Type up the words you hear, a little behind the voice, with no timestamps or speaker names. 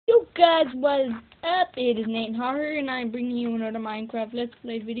guys, what is up? It is Nathan Horror and I'm bringing you another Minecraft Let's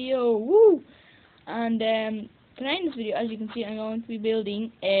Play video. Woo! And tonight in this video, as you can see, I'm going to be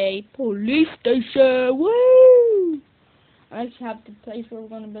building a police station. Woo! I actually have the place where we're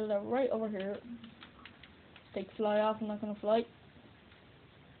going to build it right over here. Take the fly off, I'm not going to fly.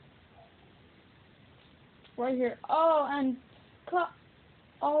 Right here. Oh, and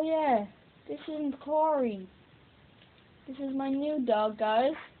oh yeah, this isn't Corey. This is my new dog,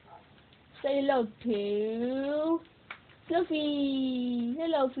 guys. Say hello to Fluffy.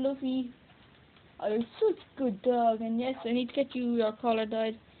 Hello, Fluffy. Oh, you're such a good dog. And yes, I need to get you your collar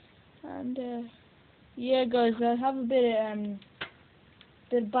dyed. And yeah, guys, I have a bit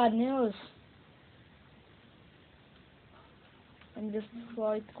of bad news. I'm just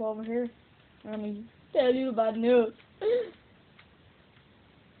going to go over here. Let me tell you the bad news.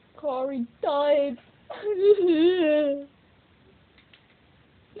 Corey died.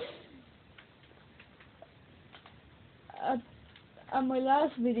 At my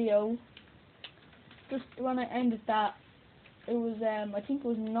last video, just when I ended that, it was I think it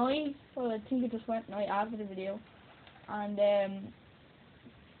was night. Well, I think it just went night after the video, and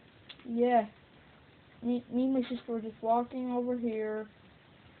yeah, me and my sister were just walking over here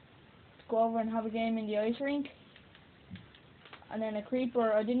to go over and have a game in the ice rink, and then a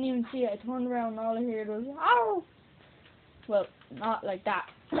creeper. I didn't even see it. I turned around and all I heard was ow. Well, not like that,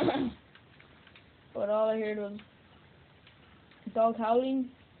 but all I heard was dog howling,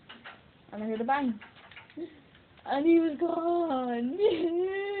 and I heard a bang, and he was gone.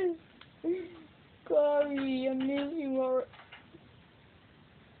 Corey, I miss you more.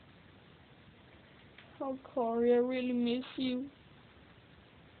 Oh, Corey, I really miss you.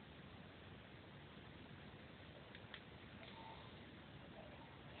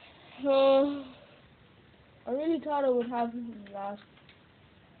 I really thought I would have him last.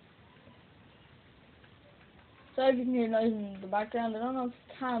 Sorry if you can hear noise in the background. I don't know if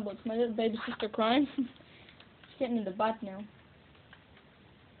you can, but it's my little baby sister crying. She's getting in the bath now.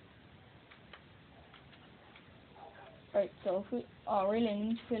 Right, so if we... Oh, really? I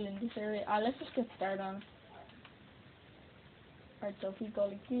need to fill in this area. Let's just get started on it. Right, so if we go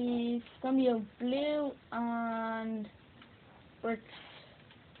like this, it's gonna be a blue and bricks.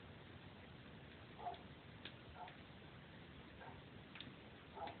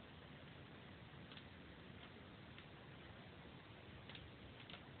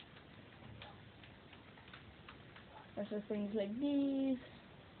 There's just things like these.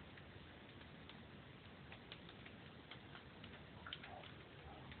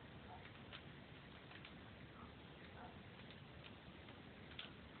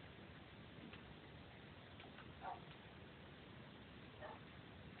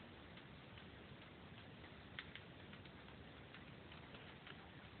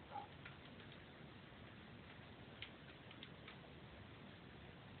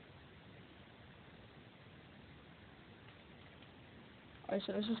 Alright,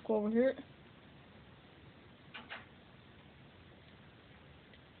 so let's just go over here.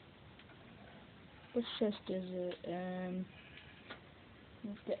 Which chest is it?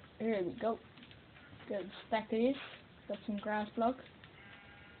 Let's get, here we go. Get a stack of this. Got some grass blocks.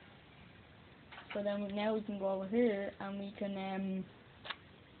 So then now we can go over here and we can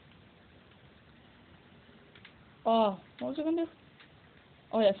oh, what was I gonna do?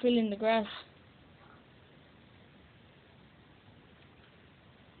 Oh yeah, fill in the grass.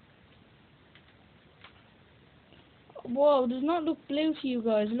 Whoa, it does not look blue to you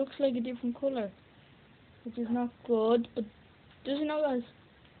guys. It looks like a different colour, which is not good. But does it not, guys?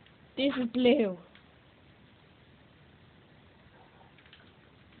 This is blue.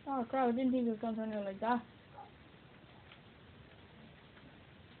 Oh crap! I didn't think it was gonna turn out like that.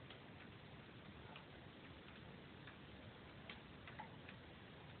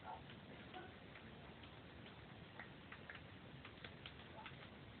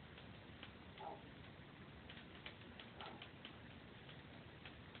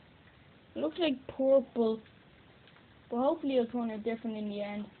 It looks like purple, but hopefully it'll turn out different in the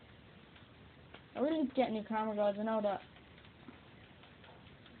end. I really need to get a new camera, guys. I know that.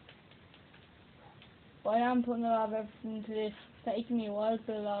 But I am putting a lot of effort into this. It's taking me a while to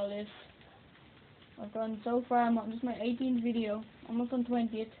build all this. I've gone so far. I'm on this is my 18th video. Almost on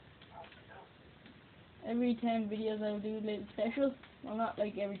 20th. Every 10 videos I will do a little special. Well, not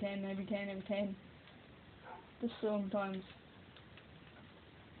like every 10, every 10, every 10. Just sometimes.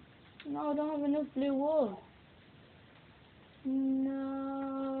 No, I don't have enough blue wool.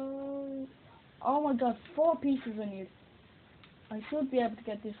 No. Oh my god, 4 pieces I need. I should be able to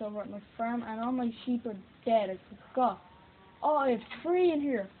get this over at my farm, and all my sheep are dead. I forgot. Oh, I have 3 in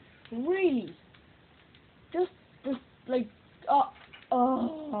here. Really? Just, like,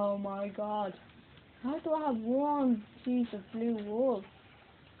 oh my god. How do I have one piece of blue wool?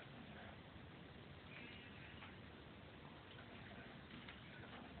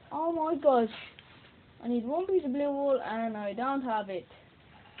 Oh my gosh. I need one piece of blue wool and I don't have it.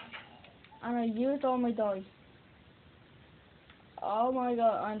 And I used all my dye. Oh my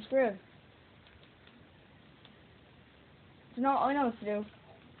god, I'm screwed. So now I know what to do.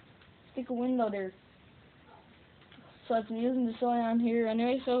 Stick a window there. So I'm using the cyan here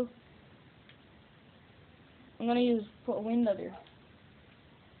anyway, so I'm gonna put a window there.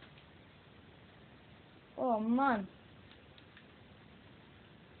 Oh man.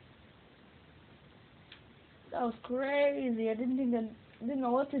 That was crazy. I didn't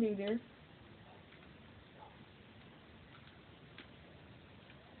know what to do there.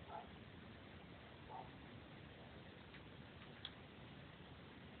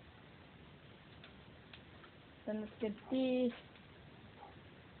 Then let's get this.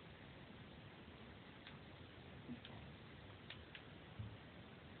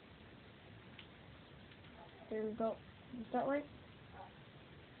 There we go. Is that right?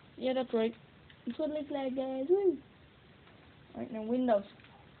 Yeah, that's right. That's what it looks like, guys. Woo! Right, now windows.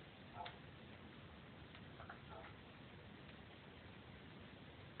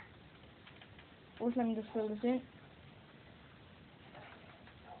 First, let me just fill this in.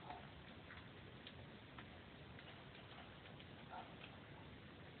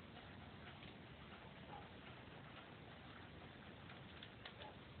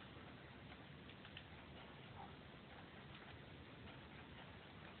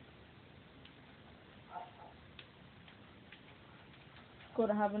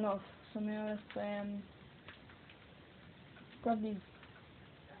 Gotta have enough. So now let's probably.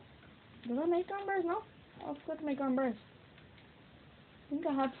 Did I make armors? No? I forgot to make armors. I think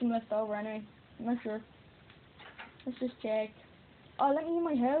I have some left over anyway. I'm not sure. Let's just check. Oh, let me in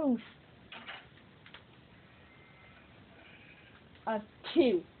my house. I have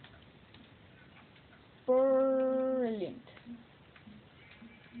 2. Brilliant.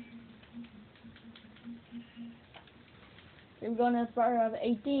 We're gonna fire have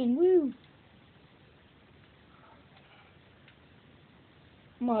 18. Woo!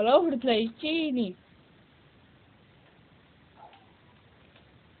 I'm all over the place, genie.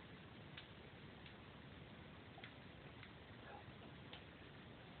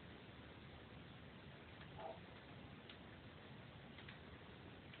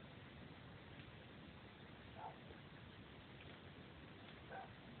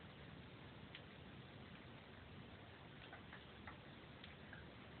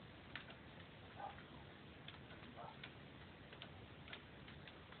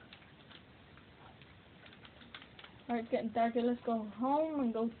 Alright, it's getting darker. Let's go home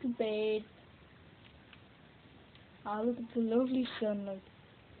and go to bed. Ah, look at the lovely sunlight.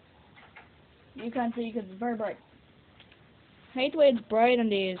 You can't see because it's very bright. I hate the way it's bright on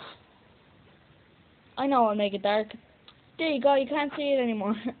these. I know I'll make it dark. There you go, you can't see it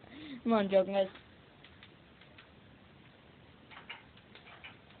anymore. I'm on joking, guys.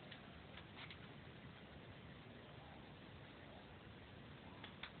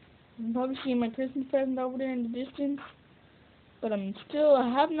 You can probably see my Christmas present over there in the distance. But I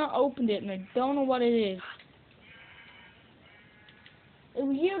have not opened it and I don't know what it is. It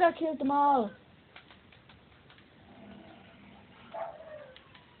was you that killed them all.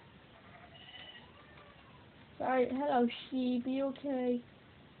 Sorry, hello sheep, are you okay?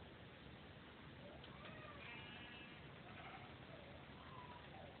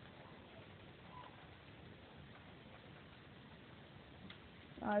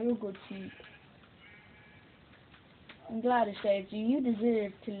 Ah, you're good sheep. I'm glad I saved you. You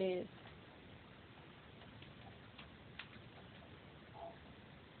deserve to live.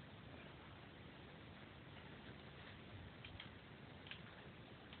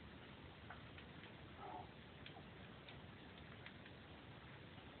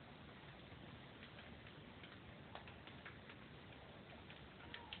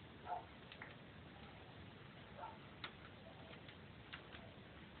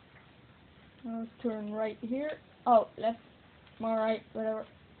 Now let's turn right here. Oh, left, more right, whatever.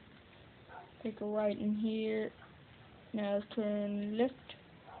 Take a right in here. Now let's turn left.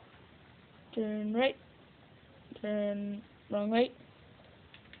 Turn right. Turn wrong way.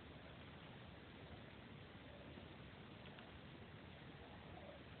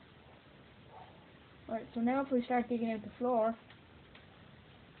 Alright, so now if we start digging out the floor,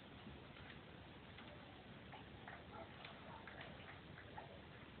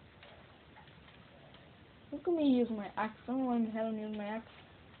 look at me using my axe. I don't know why the hell I'm using my axe.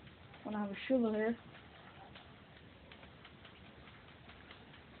 gonna have a shovel here.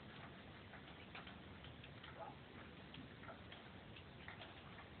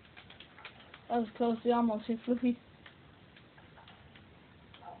 That was close, we almost hit Fluffy.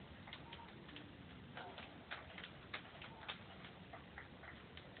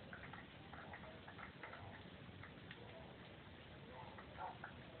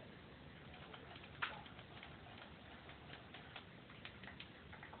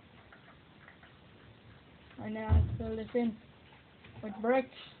 I now have to fill this in with bricks.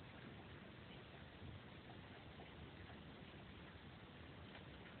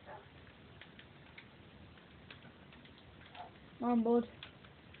 Come on, bud.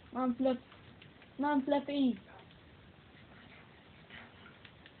 Come on, Flip. Come on, Flippy.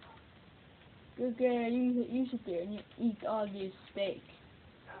 Good girl, you sit there and you eat all this steak.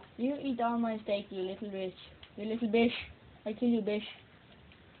 You eat all my steak, you little bitch. You little bitch. I kill you, bitch.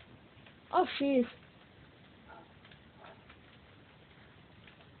 Oh, shit.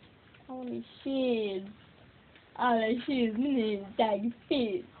 Holy shit. Holy shit, me dang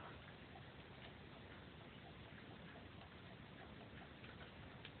fish.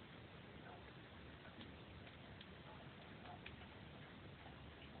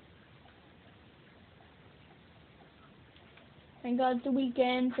 Thank God it's the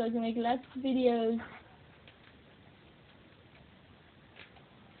weekend, so I can make lots of videos.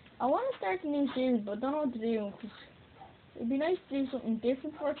 I want to start a new series, but I don't know what to do. Cause it'd be nice to do something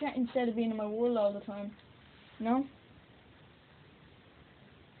different for a chat instead of being in my world all the time. You know?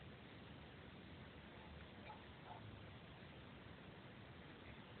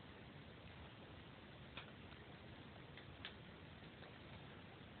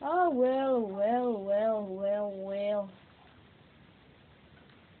 Oh, well.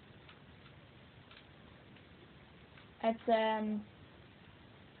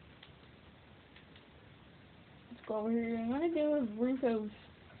 Let's go over here. I'm gonna do a roof house.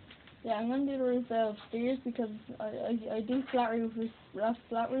 Yeah, I'm gonna do the roof out upstairs because I do flat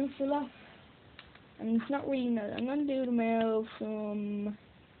roofs a lot. And it's not really nice. I'm gonna do them out some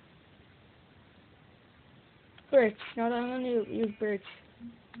birch. No, I'm gonna use birch.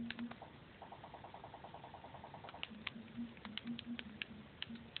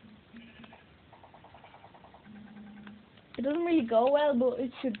 It doesn't really go well, but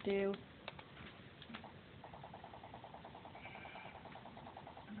it should do.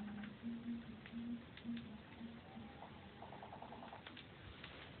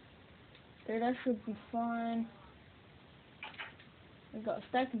 There, that should be fine. We got a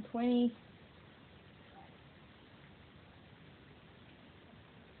stack of 20.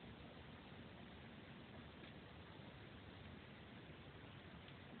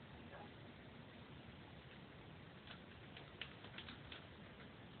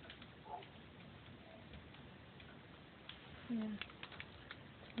 Yeah.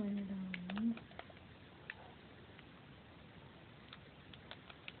 20 down.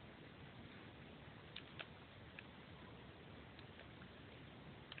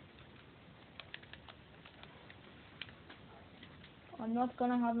 I'm not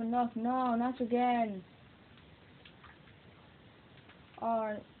gonna have enough. No, not again.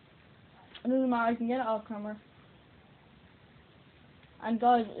 Or it doesn't matter. I can get it off camera. And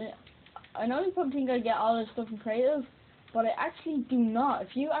guys, I know you probably think I get all this stuff in creative, but I actually do not. If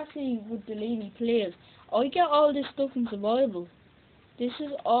you actually would believe me, please, I get all this stuff in survival. This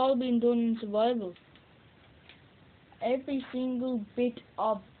has all been done in survival. Every single bit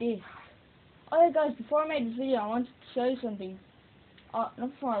of this. Oh yeah, guys, before I made this video, I wanted to show you something. Not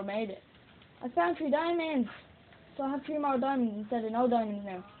before I made it. I found 3 diamonds. So I have 3 more diamonds instead of no diamonds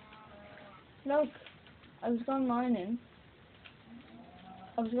now. Look, I was going mining.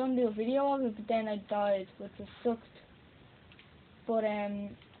 I was going to do a video of it, but then I died, which was sucked. But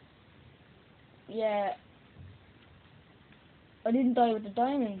yeah, I didn't die with the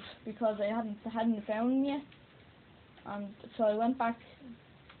diamonds because I hadn't found them yet. And so I went back.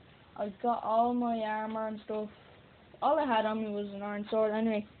 I got all my armor and stuff. All I had on me was an iron sword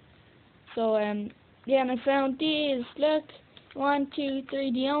anyway. So yeah, and I found these. Look, 1, 2,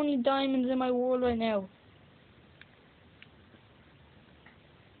 3, the only diamonds in my world right now.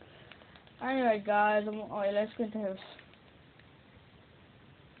 Anyway, guys, alright, let's go into the house.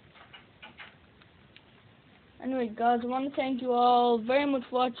 Anyway, guys, I want to thank you all very much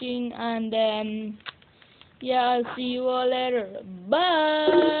for watching, and yeah, I'll see you all later.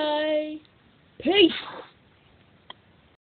 Bye. Peace.